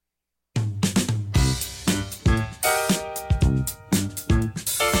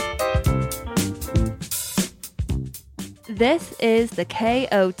This is the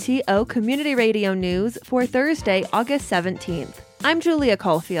KOTO Community Radio News for Thursday, August 17th. I'm Julia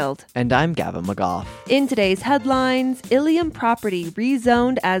Caulfield. And I'm Gavin McGough. In today's headlines, Ilium property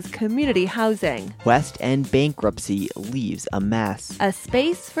rezoned as community housing. West End bankruptcy leaves a mess. A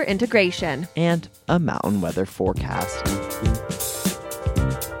space for integration. And a mountain weather forecast.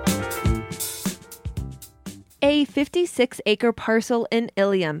 A 56-acre parcel in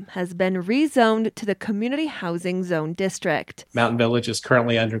Ilium has been rezoned to the Community Housing Zone District. Mountain Village is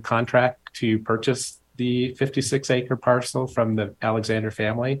currently under contract to purchase the 56-acre parcel from the Alexander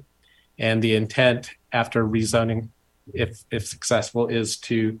family. And the intent after rezoning, if successful, is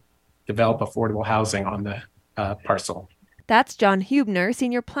to develop affordable housing on the parcel. That's John Hubner,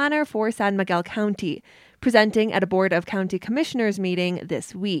 Senior Planner for San Miguel County, presenting at a Board of County Commissioners meeting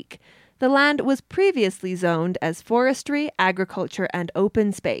this week. The land was previously zoned as forestry, agriculture, and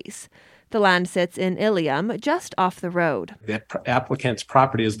open space. The land sits in Ilium, just off the road. The applicant's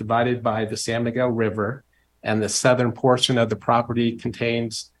property is divided by the San Miguel River, and the southern portion of the property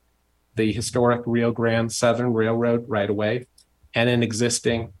contains the historic Rio Grande Southern Railroad right-of-way and an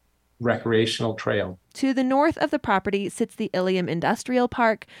existing recreational trail. To the north of the property sits the Ilium Industrial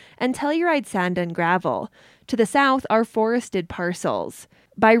Park and Telluride Sand and Gravel. To the south are forested parcels.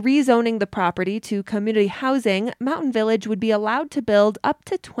 By rezoning the property to community housing, Mountain Village would be allowed to build up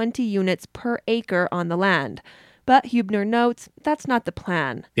to 20 units per acre on the land. But Hubner notes that's not the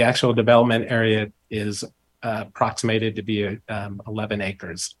plan. The actual development area is approximated to be 11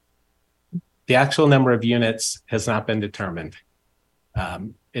 acres. The actual number of units has not been determined.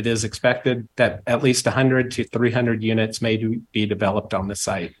 It is expected that at least 100 to 300 units may be developed on the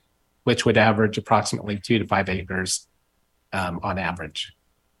site, which would average approximately 2 to 5 acres on average.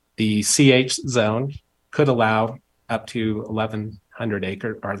 The CH zone could allow up to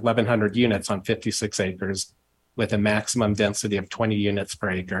 1,100 units on 56 acres with a maximum density of 20 units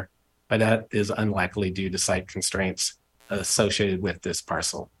per acre, but that is unlikely due to site constraints associated with this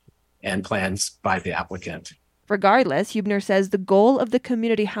parcel and plans by the applicant. Regardless, Hubner says the goal of the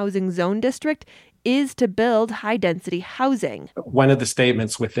Community Housing Zone District is to build high-density housing. One of the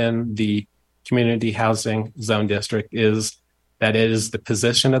statements within the Community Housing Zone District is that it is the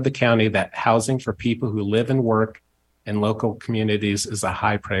position of the county that housing for people who live and work in local communities is a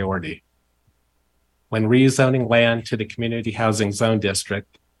high priority. When rezoning land to the Community Housing Zone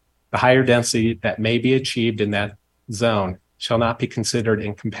District, the higher density that may be achieved in that zone shall not be considered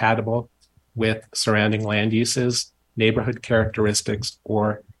incompatible with surrounding land uses, neighborhood characteristics,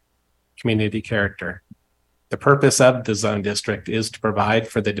 or community character. The purpose of the zone district is to provide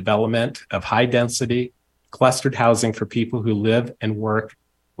for the development of high-density, clustered housing for people who live and work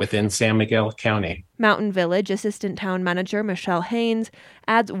within San Miguel County. Mountain Village Assistant Town Manager Michelle Haynes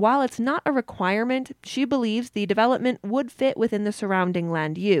adds while it's not a requirement, she believes the development would fit within the surrounding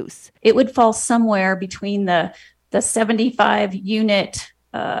land use. It would fall somewhere between the 75 unit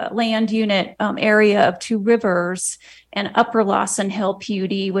land unit area of Two Rivers and Upper Lawson Hill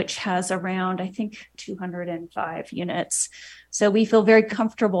PUD, which has around, I think, 205 units. So we feel very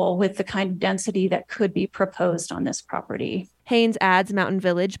comfortable with the kind of density that could be proposed on this property. Haynes adds Mountain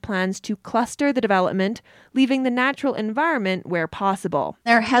Village plans to cluster the development, leaving the natural environment where possible.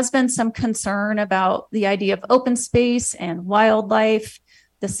 There has been some concern about the idea of open space and wildlife.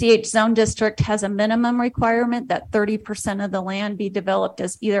 The CH Zone District has a minimum requirement that 30% of the land be developed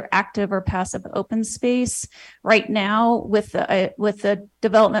as either active or passive open space. Right now, with the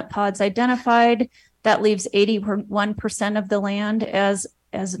development pods identified, that leaves 81% of the land as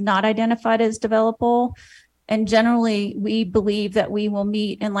not identified as developable. And generally, we believe that we will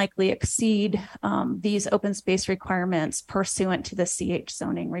meet and likely exceed these open space requirements pursuant to the CH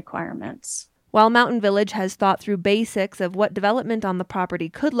zoning requirements. While Mountain Village has thought through basics of what development on the property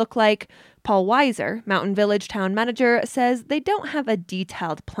could look like, Paul Weiser, Mountain Village town manager, says they don't have a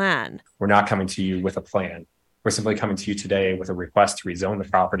detailed plan. We're not coming to you with a plan. We're simply coming to you today with a request to rezone the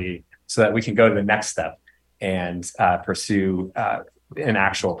property so that we can go to the next step and pursue an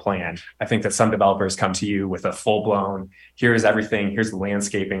actual plan. I think that some developers come to you with a full-blown, here's everything, here's the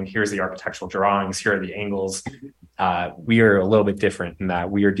landscaping, here's the architectural drawings, here are the angles. We are a little bit different in that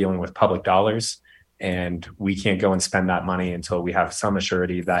we are dealing with public dollars, and we can't go and spend that money until we have some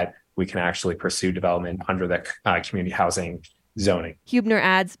assurity that we can actually pursue development under the community housing zoning. Hubner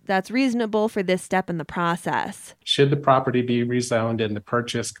adds that's reasonable for this step in the process. Should the property be rezoned and the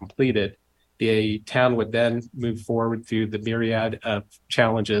purchase completed, the town would then move forward through the myriad of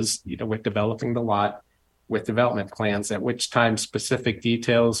challenges, with developing the lot, with development plans, at which time specific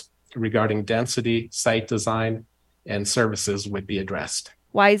details regarding density, site design, and services would be addressed.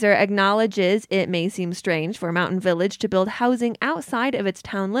 Weiser acknowledges it may seem strange for Mountain Village to build housing outside of its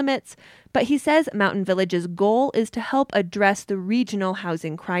town limits, but he says Mountain Village's goal is to help address the regional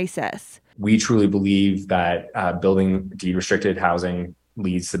housing crisis. We truly believe that building deed-restricted housing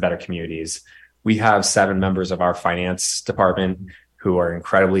leads to better communities. We have 7 members of our finance department who are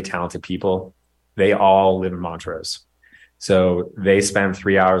incredibly talented people. They all live in Montrose. So they spend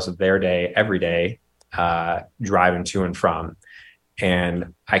 3 hours of their day every day driving to and from.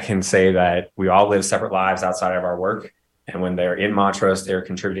 And I can say that we all live separate lives outside of our work. And when they're in Montrose, they're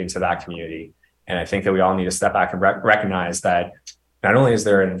contributing to that community. And I think that we all need to step back and recognize that not only is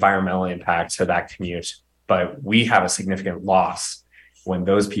there an environmental impact to that commute, but we have a significant loss when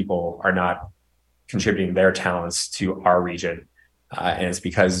those people are not contributing their talents to our region. And it's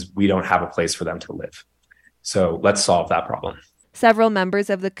because we don't have a place for them to live. So let's solve that problem. Several members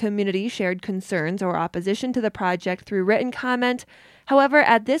of the community shared concerns or opposition to the project through written comment. However,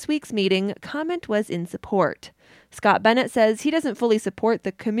 at this week's meeting, comment was in support. Scott Bennett says he doesn't fully support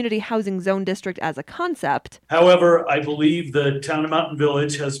the community housing zone district as a concept. However, I believe the town of Mountain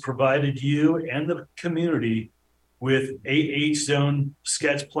Village has provided you and the community with zone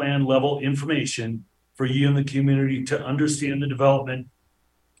sketch plan level information for you and the community to understand the development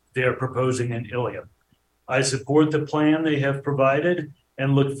they are proposing in Ilium. I support the plan they have provided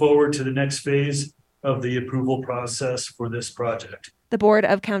and look forward to the next phase of the approval process for this project. The Board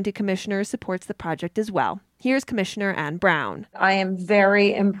of County Commissioners supports the project as well. Here's Commissioner Ann Brown. I am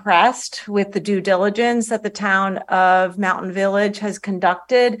very impressed with the due diligence that the town of Mountain Village has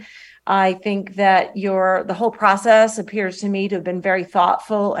conducted. I think that the whole process appears to me to have been very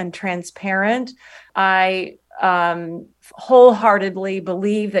thoughtful and transparent. I wholeheartedly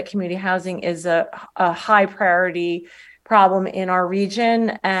believe that community housing is a high priority problem in our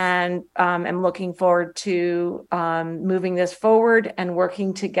region, and am looking forward to moving this forward and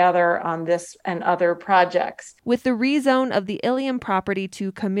working together on this and other projects. With the rezone of the Ilium property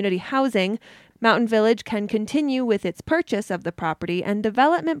to community housing, Mountain Village can continue with its purchase of the property and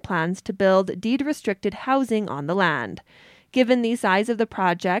development plans to build deed-restricted housing on the land. Given the size of the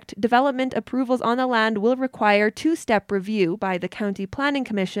project, development approvals on the land will require 2-step review by the County Planning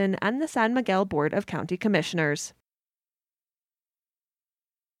Commission and the San Miguel Board of County Commissioners.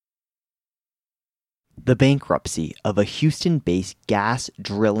 The bankruptcy of a Houston-based gas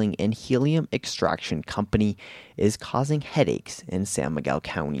drilling and helium extraction company is causing headaches in San Miguel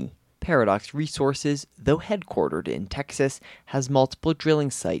County. Paradox Resources, though headquartered in Texas, has multiple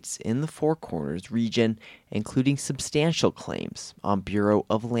drilling sites in the Four Corners region, including substantial claims on Bureau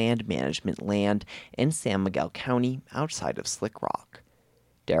of Land Management land in San Miguel County outside of Slick Rock.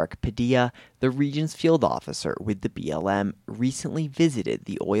 Derek Padilla, the region's field officer with the BLM, recently visited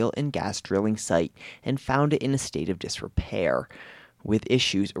the oil and gas drilling site and found it in a state of disrepair, with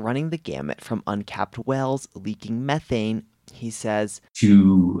issues running the gamut from uncapped wells leaking methane, he says,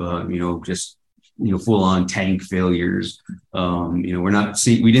 to full on tank failures. We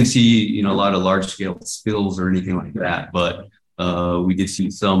didn't see a lot of large scale spills or anything like that, but we did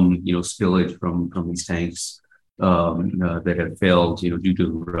see some spillage from these tanks that have failed due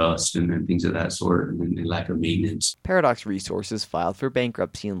to rust and things of that sort, and lack of maintenance. Paradox Resources filed for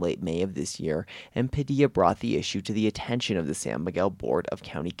bankruptcy in late May of this year, and Padilla brought the issue to the attention of the San Miguel Board of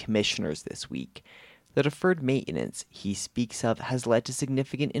County Commissioners this week. The deferred maintenance he speaks of has led to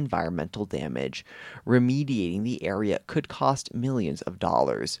significant environmental damage. Remediating the area could cost millions of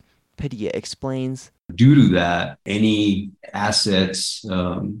dollars. Padilla explains, due to that, any assets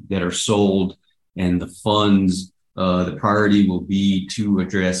that are sold and the funds, the priority will be to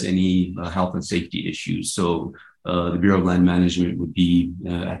address any health and safety issues. So the Bureau of Land Management would be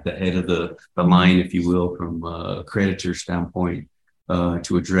at the head of the line, if you will, from a creditor standpoint,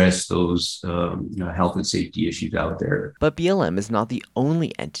 to address those health and safety issues out there. But BLM is not the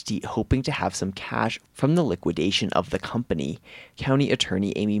only entity hoping to have some cash from the liquidation of the company. County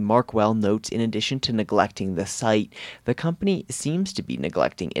Attorney Amy Markwell notes in addition to neglecting the site, the company seems to be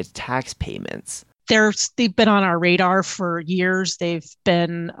neglecting its tax payments. They've been on our radar for years. They've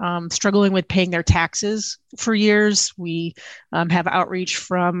been struggling with paying their taxes for years. We have outreach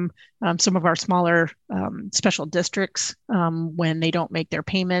from some of our smaller special districts when they don't make their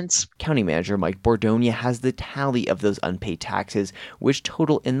payments. County Manager Mike Bordonia has the tally of those unpaid taxes, which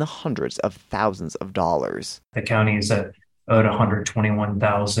total in the hundreds of thousands of dollars. The county is owed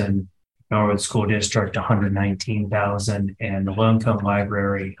 $121,000. Norwood School District, $119,000, and the Low Income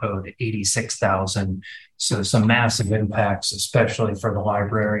Library owed $86,000. So some massive impacts, especially for the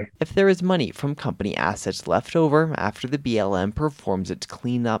library. If there is money from company assets left over after the BLM performs its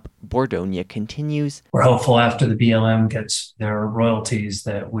cleanup, Bordonia continues. We're hopeful after the BLM gets their royalties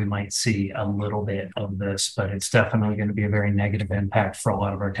that we might see a little bit of this, but it's definitely going to be a very negative impact for a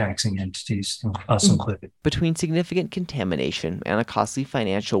lot of our taxing entities, us included. Between significant contamination and a costly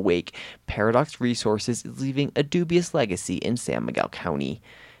financial wake, Paradox Resources is leaving a dubious legacy in San Miguel County.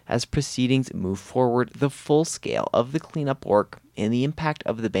 As proceedings move forward, the full scale of the cleanup work and the impact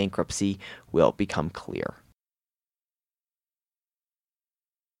of the bankruptcy will become clear.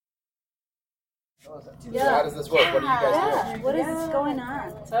 Yeah. So how does this work? What are you guys doing? What is going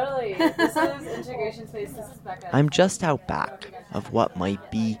on? Totally. This is integration space. This is Becca. I'm just out back of what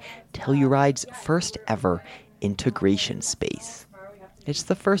might be Telluride's first ever integration space. It's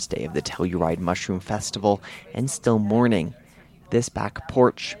the first day of the Telluride Mushroom Festival and still morning. This back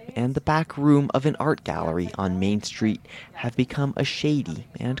porch and the back room of an art gallery on Main Street have become a shady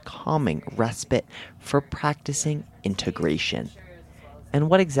and calming respite for practicing integration. And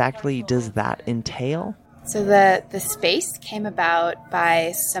what exactly does that entail? So the space came about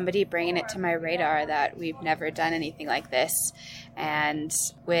by somebody bringing it to my radar that we've never done anything like this. And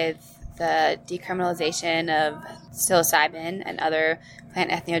with the decriminalization of psilocybin and other plant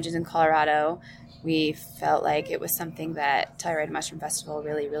entheogens in Colorado, we felt like it was something that Telluride Mushroom Festival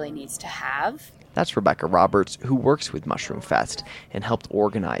really, really needs to have. That's Rebecca Roberts, who works with Mushroom Fest and helped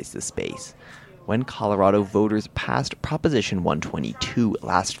organize the space. When Colorado voters passed Proposition 122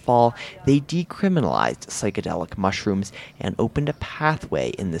 last fall, they decriminalized psychedelic mushrooms and opened a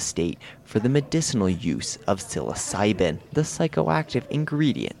pathway in the state for the medicinal use of psilocybin, the psychoactive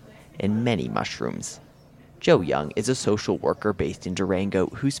ingredient in many mushrooms. Joe Young is a social worker based in Durango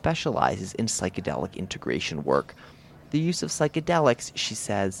who specializes in psychedelic integration work. The use of psychedelics, she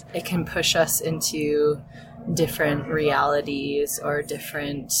says, it can push us into different realities or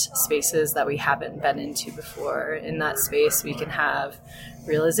different spaces that we haven't been into before. In that space, we can have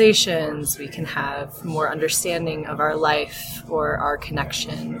realizations, we can have more understanding of our life or our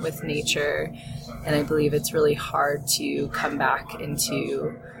connection with nature. And I believe it's really hard to come back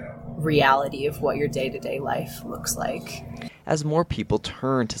into reality of what your day-to-day life looks like. As more people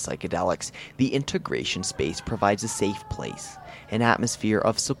turn to psychedelics, the integration space provides a safe place, an atmosphere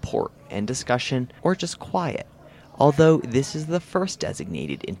of support and discussion, or just quiet. Although this is the first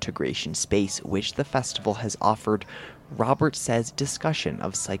designated integration space which the festival has offered, Robert says discussion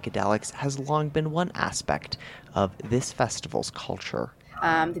of psychedelics has long been one aspect of this festival's culture.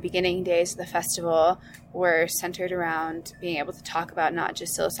 The beginning days of the festival were centered around being able to talk about not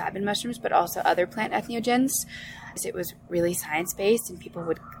just psilocybin mushrooms, but also other plant entheogens. It was really science-based, and people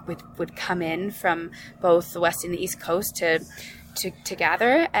would come in from both the West and the East Coast to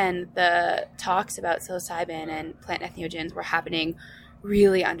gather, and the talks about psilocybin and plant entheogens were happening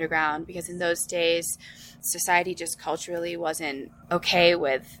really underground, because in those days, society just culturally wasn't okay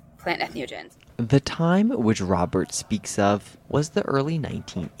with plant entheogens. The time which Robert speaks of was the early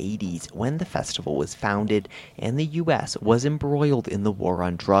 1980s, when the festival was founded and the U.S. was embroiled in the war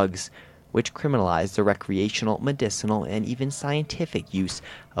on drugs, which criminalized the recreational, medicinal, and even scientific use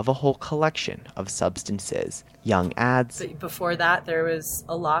of a whole collection of substances. Young adds, before that, there was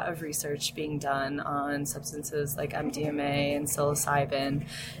a lot of research being done on substances like MDMA and psilocybin,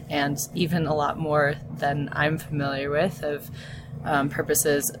 and even a lot more than I'm familiar with of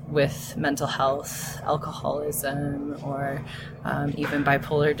purposes with mental health, alcoholism, or even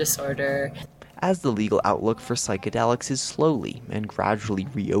bipolar disorder. As the legal outlook for psychedelics is slowly and gradually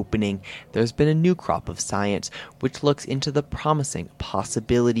reopening, there's been a new crop of science which looks into the promising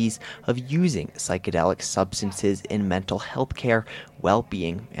possibilities of using psychedelic substances in mental health care,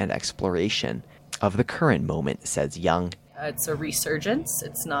 well-being, and exploration. Of the current moment, says Young, it's a resurgence.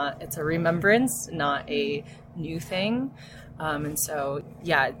 It's a remembrance, not a new thing. And so,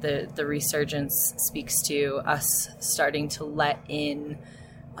 the resurgence speaks to us starting to let in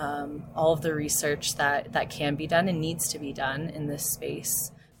all of the research that can be done and needs to be done in this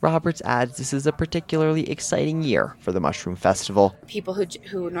space. Roberts adds this is a particularly exciting year for the Mushroom Festival. People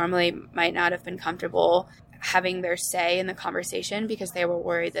who normally might not have been comfortable having their say in the conversation because they were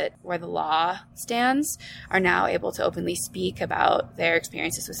worried that where the law stands are now able to openly speak about their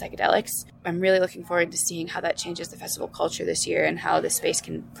experiences with psychedelics. I'm really looking forward to seeing how that changes the festival culture this year and how this space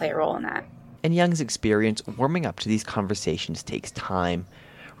can play a role in that. And Young's experience warming up to these conversations takes time.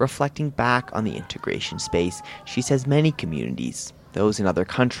 Reflecting back on the integration space, she says many communities, those in other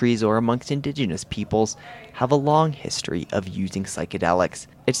countries or amongst indigenous peoples, have a long history of using psychedelics.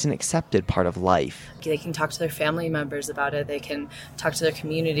 It's an accepted part of life. They can talk to their family members about it. They can talk to their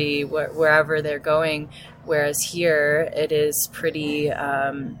community wherever they're going. Whereas here, it is pretty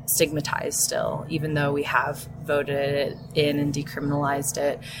stigmatized still, even though we have voted it in and decriminalized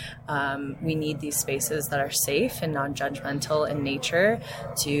it. We need these spaces that are safe and non-judgmental in nature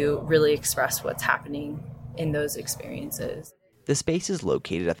to really express what's happening in those experiences. The space is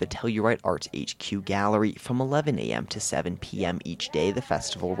located at the Telluride Arts HQ Gallery from 11 a.m. to 7 p.m. each day the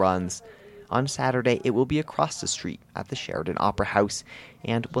festival runs. On Saturday, it will be across the street at the Sheridan Opera House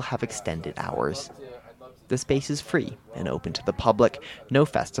and will have extended hours. The space is free and open to the public, no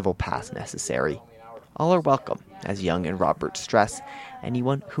festival pass necessary. All are welcome, as Young and Robert stress.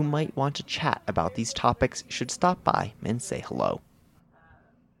 Anyone who might want to chat about these topics should stop by and say hello.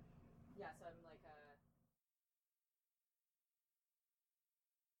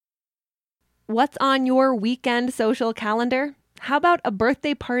 What's on your weekend social calendar? How about a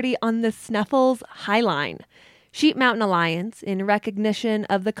birthday party on the Sneffels Highline? Sheep Mountain Alliance, in recognition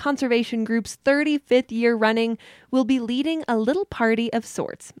of the conservation group's 35th year running, will be leading a little party of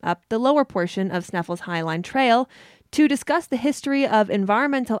sorts up the lower portion of Sneffels Highline Trail to discuss the history of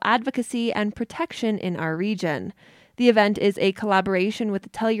environmental advocacy and protection in our region. The event is a collaboration with the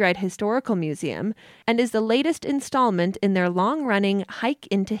Telluride Historical Museum and is the latest installment in their long-running Hike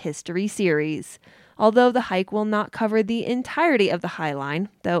into History series. Although the hike will not cover the entirety of the Highline,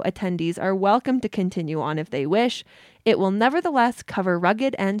 though attendees are welcome to continue on if they wish, it will nevertheless cover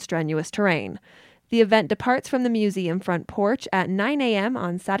rugged and strenuous terrain. The event departs from the museum front porch at 9 a.m.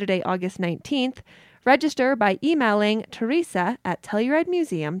 on Saturday, August 19th. Register by emailing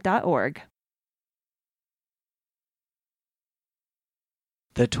teresa@telluridemuseum.org.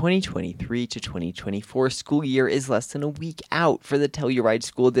 The 2023 to 2024 school year is less than a week out for the Telluride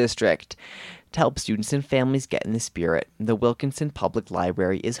School District. To help students and families get in the spirit, the Wilkinson Public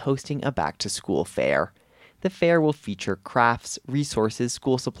Library is hosting a back-to-school fair. The fair will feature crafts, resources,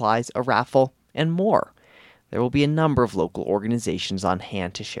 school supplies, a raffle, and more. There will be a number of local organizations on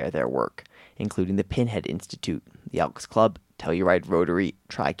hand to share their work, including the Pinhead Institute, the Elks Club, Telluride Rotary,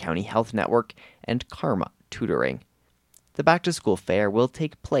 Tri-County Health Network, and Karma Tutoring. The back-to-school fair will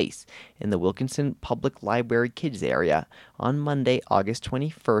take place in the Wilkinson Public Library Kids area on Monday, August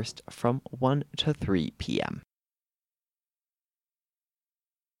 21st from 1 to 3 p.m.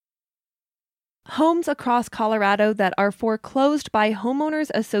 Homes across Colorado that are foreclosed by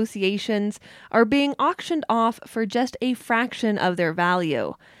homeowners associations are being auctioned off for just a fraction of their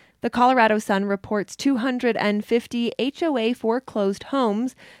value. The Colorado Sun reports 250 HOA foreclosed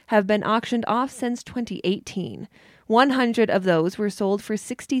homes have been auctioned off since 2018. 100 of those were sold for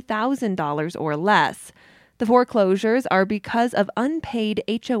 $60,000 or less. The foreclosures are because of unpaid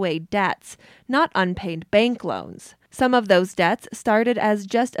HOA debts, not unpaid bank loans. Some of those debts started as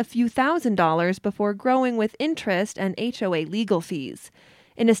just a few $1,000s before growing with interest and HOA legal fees.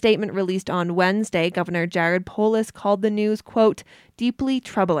 In a statement released on Wednesday, Governor Jared Polis called the news, quote, deeply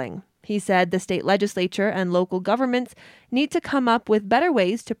troubling. He said the state legislature and local governments need to come up with better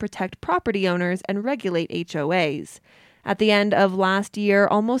ways to protect property owners and regulate HOAs. At the end of last year,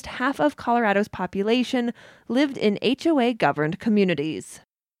 almost half of Colorado's population lived in HOA-governed communities.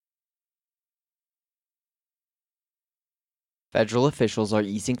 Federal officials are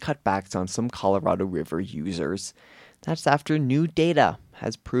easing cutbacks on some Colorado River users. That's after new data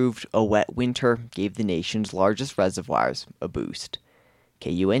has proved a wet winter gave the nation's largest reservoirs a boost.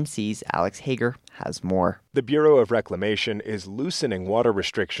 KUNC's Alex Hager has more. The Bureau of Reclamation is loosening water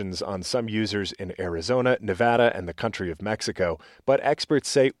restrictions on some users in Arizona, Nevada, and the country of Mexico. But experts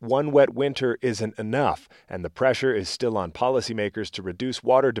say one wet winter isn't enough, and the pressure is still on policymakers to reduce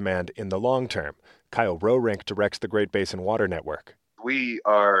water demand in the long term. Kyle Roerink directs the Great Basin Water Network. We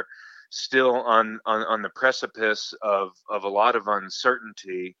are still on the precipice of a lot of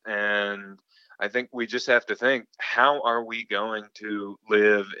uncertainty, and I think we just have to think, how are we going to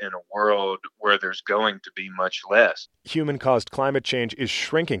live in a world where there's going to be much less? Human-caused climate change is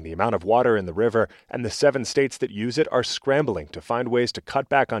shrinking the amount of water in the river, and the 7 states that use it are scrambling to find ways to cut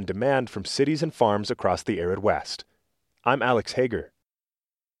back on demand from cities and farms across the arid West. I'm Alex Hager.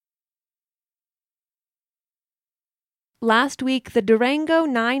 Last week, the Durango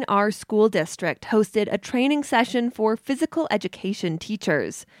 9R School District hosted a training session for physical education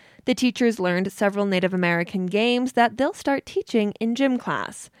teachers. The teachers learned several Native American games that they'll start teaching in gym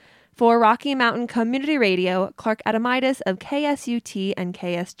class. For Rocky Mountain Community Radio, Clark Adamitis of KSUT and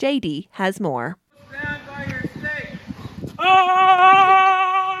KSJD has more. Stand by your stake.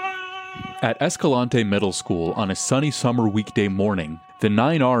 At Escalante Middle School on a sunny summer weekday morning, the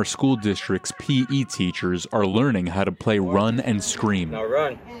 9R school district's PE teachers are learning how to play run and scream. Now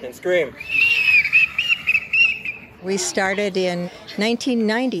run and scream. We started in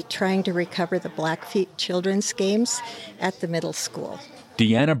 1990 trying to recover the Blackfeet children's games at the middle school.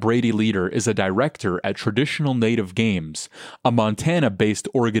 Deanna Brady-Leader is a director at Traditional Native Games, a Montana-based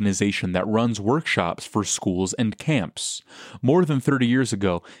organization that runs workshops for schools and camps. More than 30 years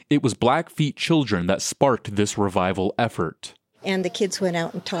ago, it was Blackfeet children that sparked this revival effort. And the kids went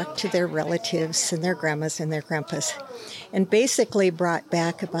out and talked to their relatives and their grandmas and their grandpas, and basically brought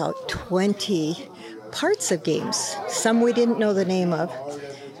back about 20 parts of games. Some we didn't know the name of,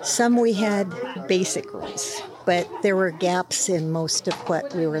 some we had basic rules, but there were gaps in most of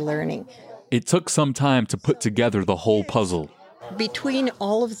what we were learning. It took some time to put together the whole puzzle. Between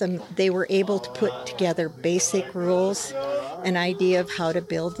all of them, they were able to put together basic rules, an idea of how to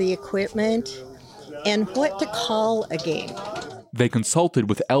build the equipment, and what to call a game. They consulted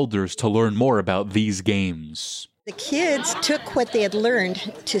with elders to learn more about these games. The kids took what they had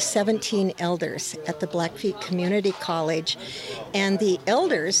learned to 17 elders at the Blackfeet Community College, and the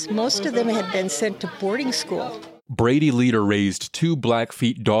elders, most of them had been sent to boarding school. Brady-Leader raised 2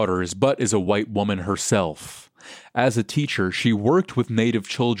 Blackfeet daughters, but is a white woman herself. As a teacher, she worked with Native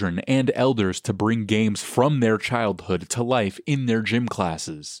children and elders to bring games from their childhood to life in their gym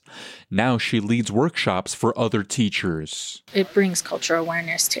classes. Now she leads workshops for other teachers. It brings cultural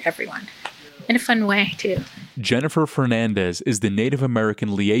awareness to everyone. In a fun way, too. Jennifer Fernandez is the Native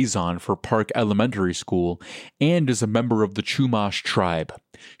American liaison for Park Elementary School and is a member of the Chumash tribe.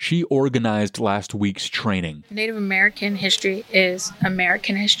 She organized last week's training. Native American history is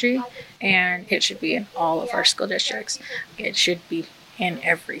American history, and it should be in all of our school districts. It should be in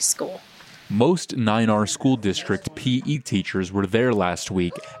every school. Most 9R school district PE teachers were there last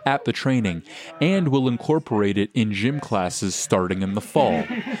week at the training and will incorporate it in gym classes starting in the fall.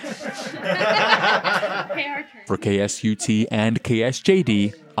 For KSUT and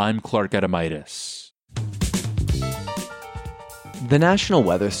KSJD, I'm Clark Adamitis. The National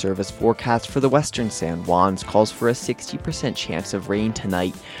Weather Service forecast for the western San Juans calls for a 60% chance of rain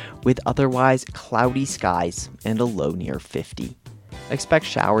tonight, with otherwise cloudy skies and a low near 50. Expect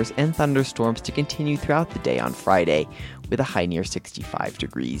showers and thunderstorms to continue throughout the day on Friday, with a high near 65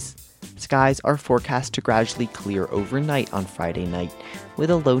 degrees. Skies are forecast to gradually clear overnight on Friday night, with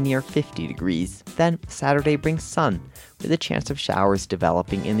a low near 50 degrees. Then Saturday brings sun, with a chance of showers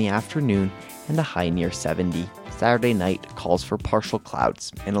developing in the afternoon and a high near 70. Saturday night calls for partial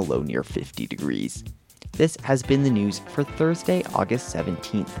clouds and a low near 50 degrees. This has been the news for Thursday, August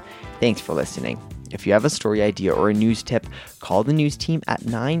 17th. Thanks for listening. If you have a story idea or a news tip, call the news team at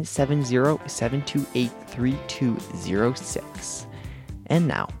 970-728-3206. And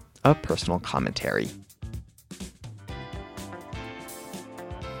now, a personal commentary.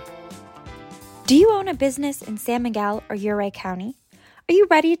 Do you own a business in San Miguel or Uray County? Are you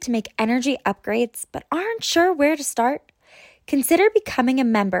ready to make energy upgrades but aren't sure where to start? Consider becoming a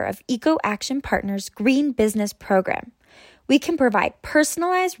member of Eco Action Partners' Green Business Program. We can provide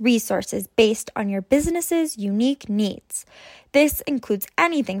personalized resources based on your business's unique needs. This includes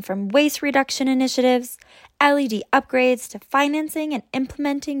anything from waste reduction initiatives, LED upgrades, to financing and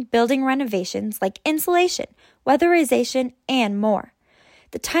implementing building renovations like insulation, weatherization, and more.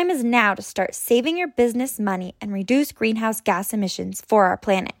 The time is now to start saving your business money and reduce greenhouse gas emissions for our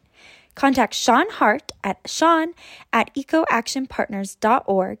planet. Contact Sean Hart at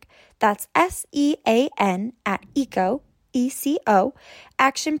sean@ecoactionpartners.org. That's SEAN at ECO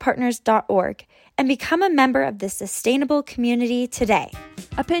actionpartners.org, and become a member of this sustainable community today.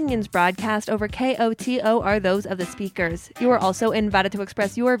 Opinions broadcast over KOTO are those of the speakers. You are also invited to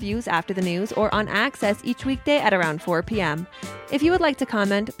express your views after the news or on Access each weekday at around 4 p.m. If you would like to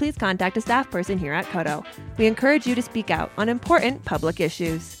comment, please contact a staff person here at KOTO. We encourage you to speak out on important public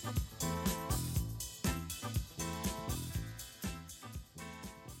issues.